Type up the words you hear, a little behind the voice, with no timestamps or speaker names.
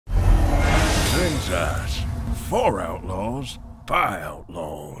Zynxize. For outlaws, by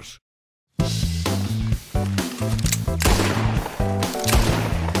outlaws.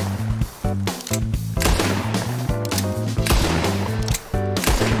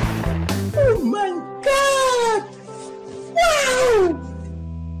 Oh my God! Wow!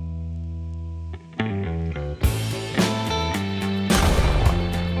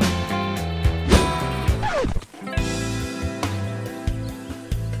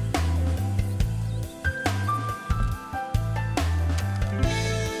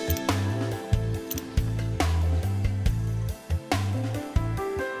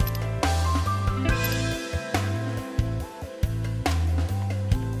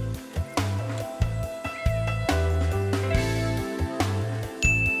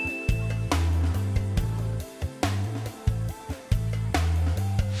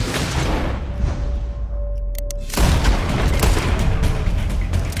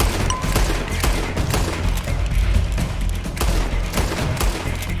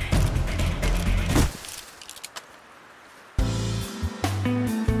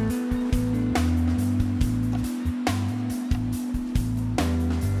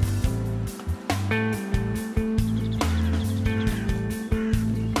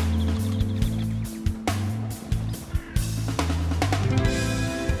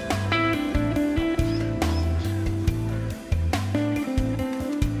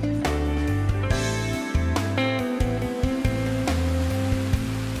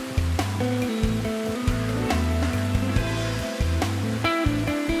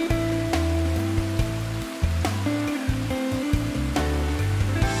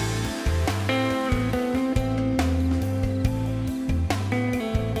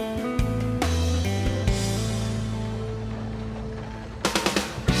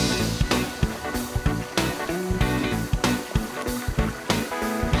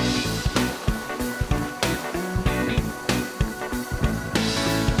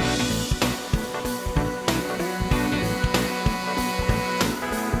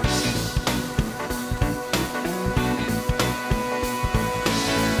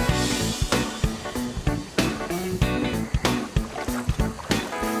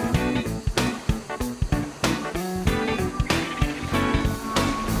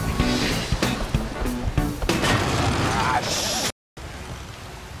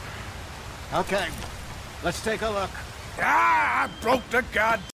 Okay, let's take a look. Ah, I broke the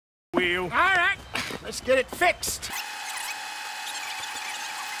goddamn wheel. All right, let's get it fixed.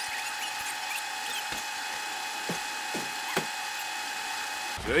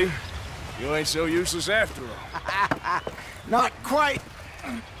 See? You ain't so useless after all. Not quite.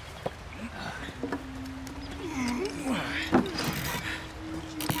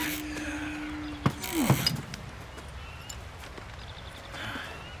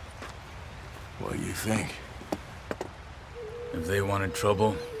 What do you think? If they wanted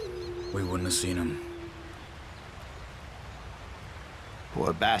trouble, we wouldn't have seen them.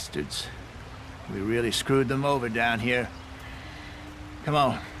 Poor bastards. We really screwed them over down here. Come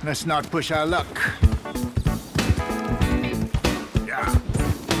on, let's not push our luck. Yeah.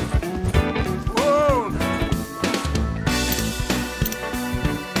 Whoa!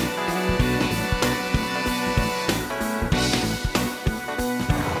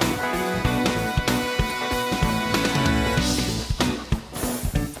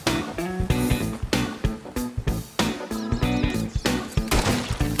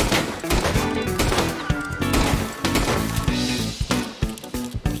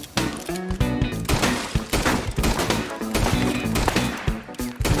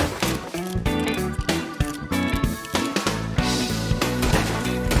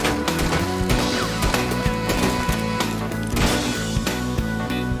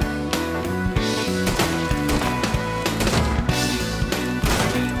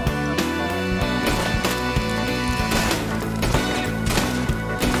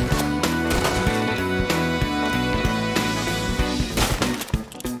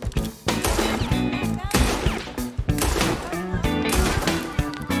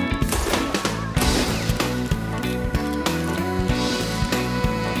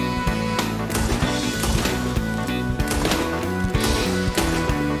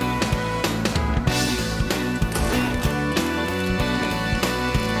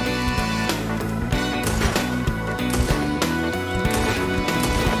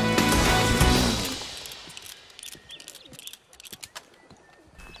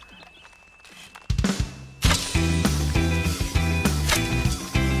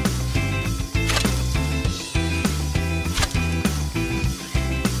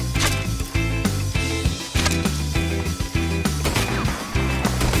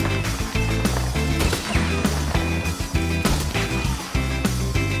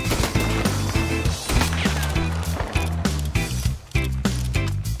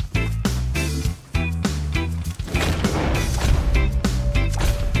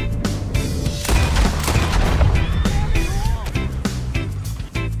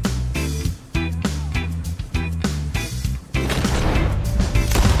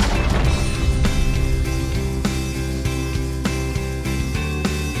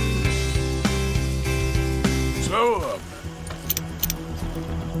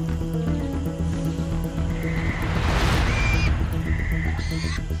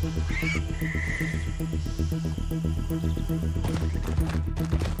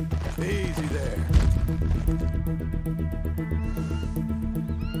 Easy there.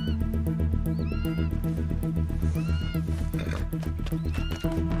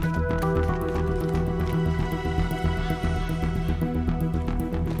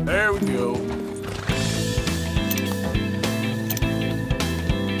 There we go.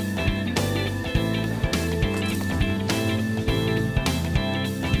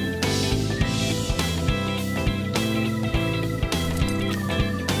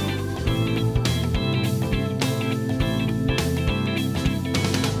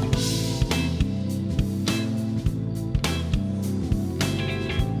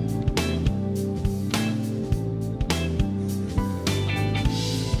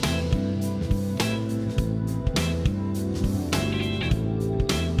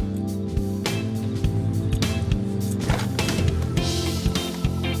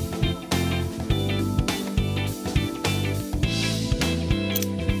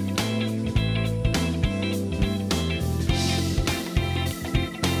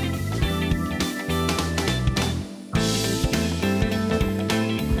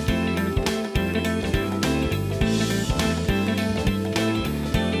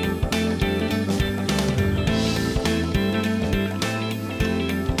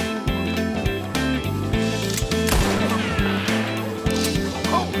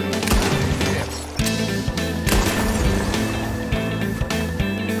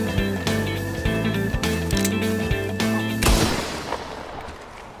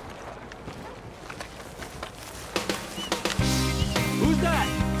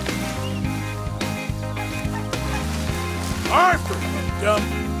 Arthur! Dumb.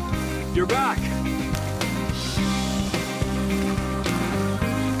 You're back.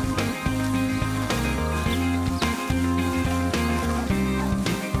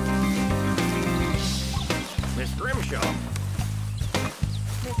 Miss Grimshaw.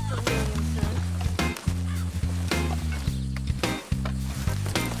 Mr. Williamson.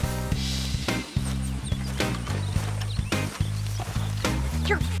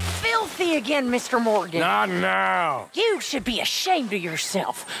 You're filthy again, Mr. Morgan. Not now. You should be ashamed of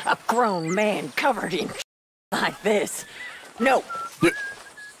yourself. A grown man covered in like this. No.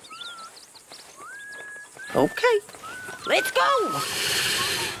 Okay. Let's go.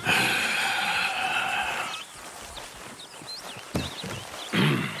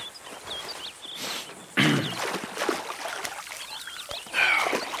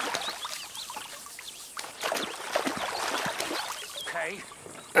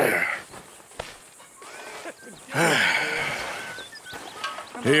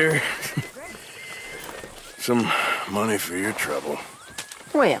 Here. Some money for your trouble.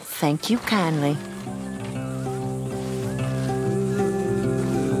 Well, thank you kindly.